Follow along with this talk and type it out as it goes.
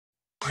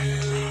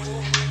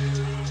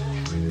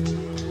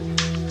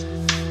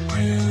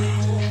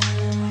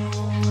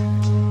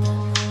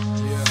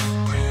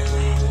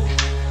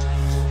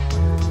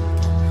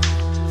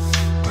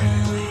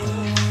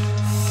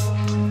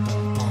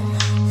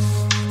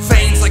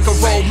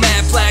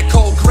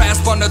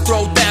On the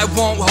throat that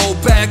won't hold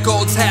back.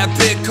 Old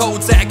habit,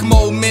 Kodak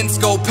moments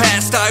go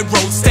past. I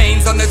wrote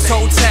stains on the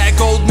toe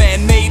tag. Old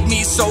man made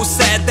me so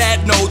sad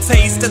that no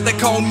taste of the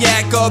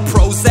cognac or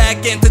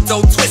Prozac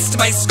antidote twist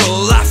my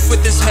skull off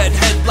with his head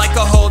like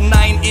a whole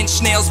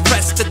 9-inch nails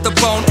pressed at the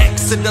bone.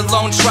 Exit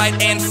alone, tried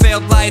and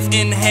failed life,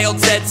 inhaled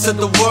dead to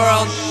the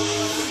world.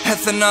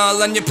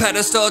 Ethanol on your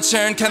pedestal,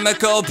 churn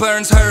chemical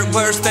burns hurt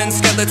worse than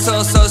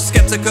skeletal. So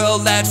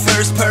skeptical at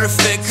first,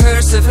 perfect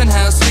cursive and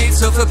how sweet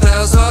silver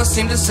bells all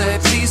seem to say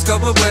please go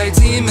away.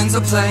 Demons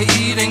will play,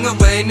 eating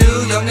away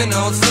new, young and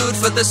old food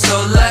for the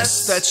soul.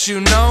 Less that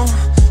you know,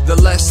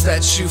 the less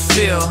that you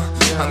feel.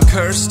 I'm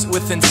cursed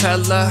with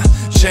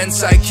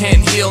intelligence I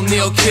can't heal.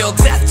 Kneel, kill,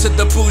 death to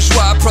the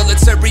bourgeois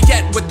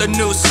proletariat with a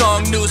new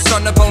song, noose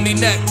on a bony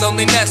neck.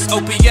 Loneliness,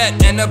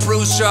 opiate, and a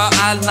bruised jaw.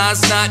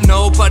 Allah's not,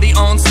 nobody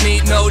owns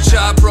me. No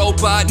job,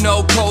 robot,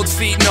 no cold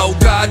feet. No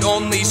God,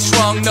 only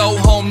strong. No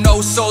home,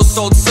 no soul,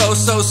 sold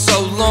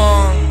so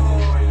long.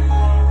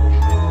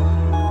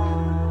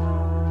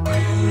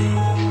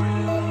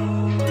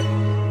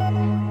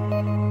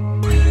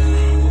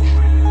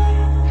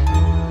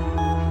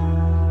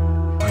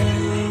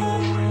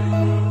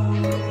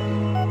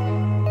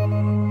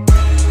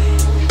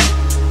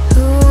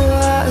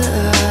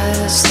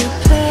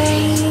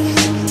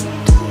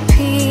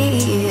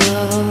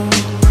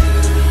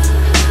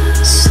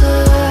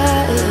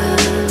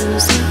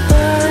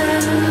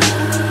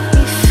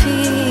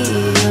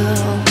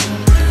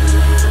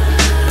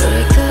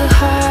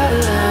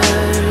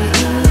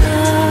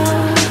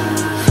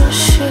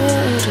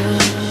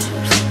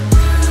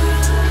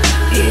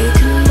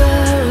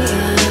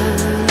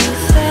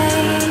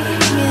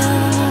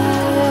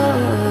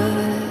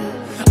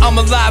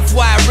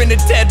 In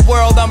a dead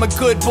world, I'm a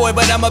good boy,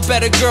 but I'm a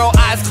better girl.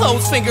 Eyes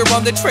closed, finger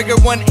on the trigger,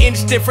 1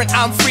 inch different.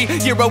 I'm free,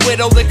 you're a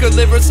widow, liquor,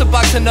 liver,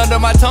 suboxone under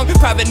my tongue.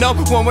 Private note,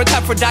 one more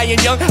time for dying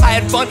young. I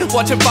had fun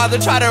watching father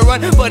try to run,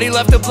 but he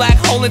left a black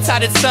hole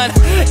inside his son.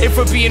 If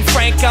we're being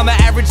frank, I'm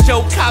an average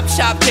Joe, cop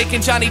shop,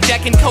 taking Johnny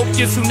Jack and Coke.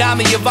 Your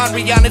tsunami of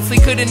Henri honestly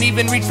couldn't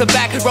even reach the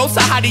back row.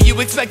 So how do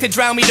you expect to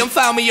drown me, don't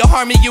found me or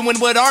harm me? You and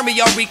what army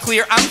are we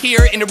clear? I'm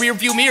here in a rear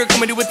view mirror,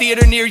 coming to a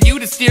theater near you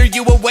to steer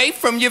you away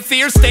from your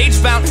fear.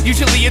 Stage bound,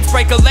 usually it's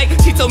break a leg.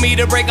 She told me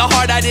to break a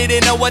heart, I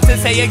didn't know what to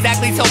say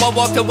exactly, so I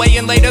walked away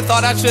and later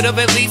thought I should have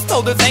at least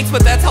told her thanks.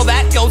 But that's how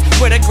that goes,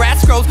 where the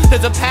grass grows,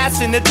 there's a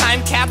past in the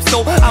time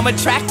capsule. I'm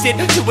attracted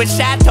to a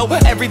shadow,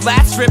 every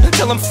last rip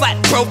till I'm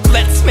flat broke.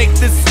 Let's make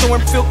this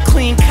storm feel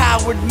clean.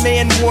 Coward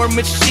man, war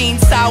machine,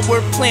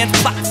 sour plans,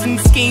 plots and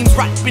schemes,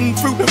 rotten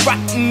fruit,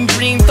 rotten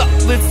dream.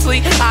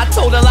 Thoughtlessly, I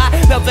told a lie,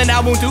 nothing I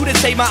won't do to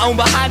save my own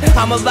behind.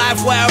 I'm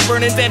alive while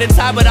burning dead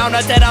inside, but I'm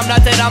not dead, I'm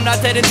not dead, I'm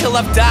not dead until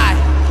I've died.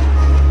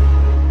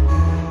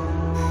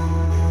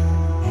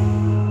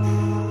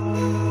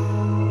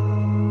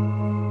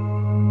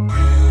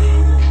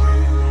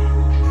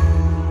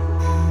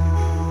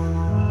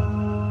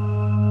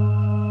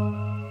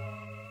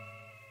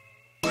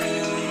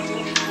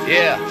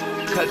 Yeah,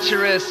 cut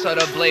your wrist on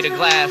a blade of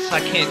glass. I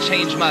can't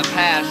change my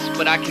past,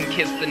 but I can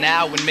kiss the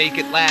now and make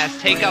it last.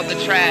 Take out the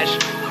trash,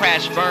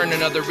 crash, burn,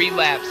 another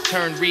relapse.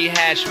 Turn,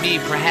 rehash me,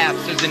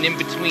 perhaps there's an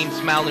in-between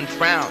smile and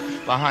frown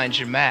behind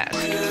your mask.